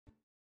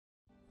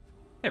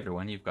Hey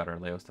everyone, you've got our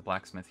Leos the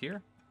Blacksmith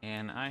here,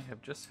 and I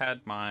have just had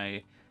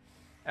my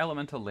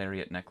Elemental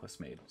Lariat necklace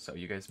made. So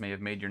you guys may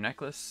have made your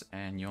necklace,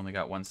 and you only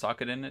got one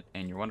socket in it,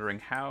 and you're wondering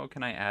how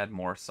can I add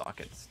more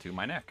sockets to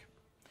my neck?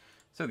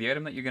 So the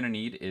item that you're going to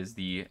need is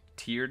the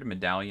tiered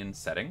medallion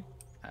setting.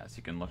 So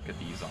you can look at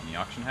these on the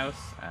auction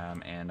house,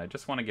 and I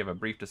just want to give a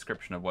brief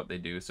description of what they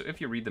do. So if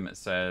you read them, it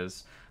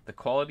says, the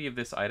quality of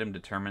this item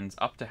determines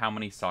up to how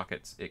many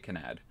sockets it can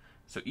add.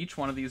 So each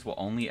one of these will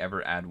only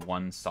ever add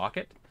one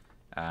socket.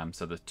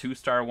 So the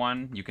 2-star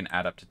one, you can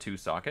add up to 2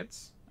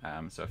 sockets.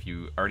 So if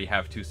you already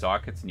have 2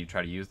 sockets and you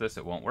try to use this,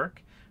 it won't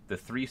work. The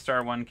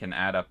 3-star one can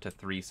add up to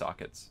 3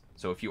 sockets.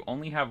 So if you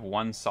only have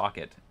 1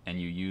 socket and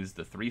you use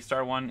the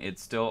 3-star one,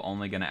 it's still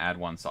only going to add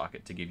 1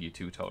 socket to give you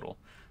 2 total.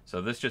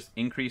 So this just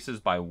increases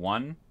by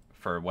 1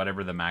 for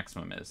whatever the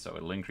maximum is. So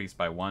it'll increase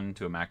by 1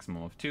 to a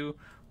maximum of 2,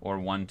 or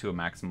 1 to a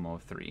maximum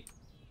of 3.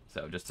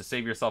 So just to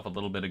save yourself a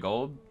little bit of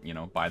gold, you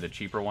know, buy the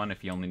cheaper one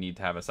if you only need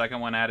to have a second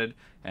one added,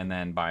 and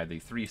then buy the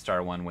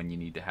 3-star one when you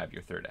need to have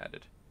your third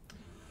added.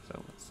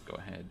 So let's go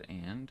ahead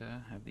and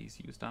have these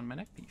used on my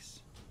neck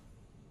piece.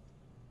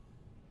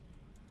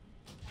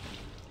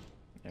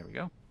 There we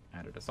go.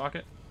 Added a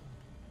socket.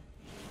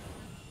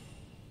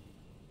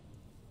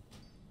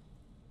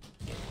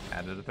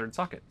 Added a third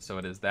socket. So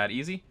it is that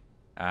easy.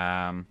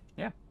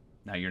 Yeah.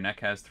 Now your neck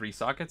has 3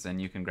 sockets, and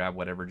you can grab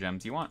whatever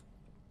gems you want.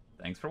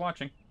 Thanks for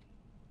watching.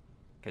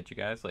 Catch you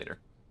guys later.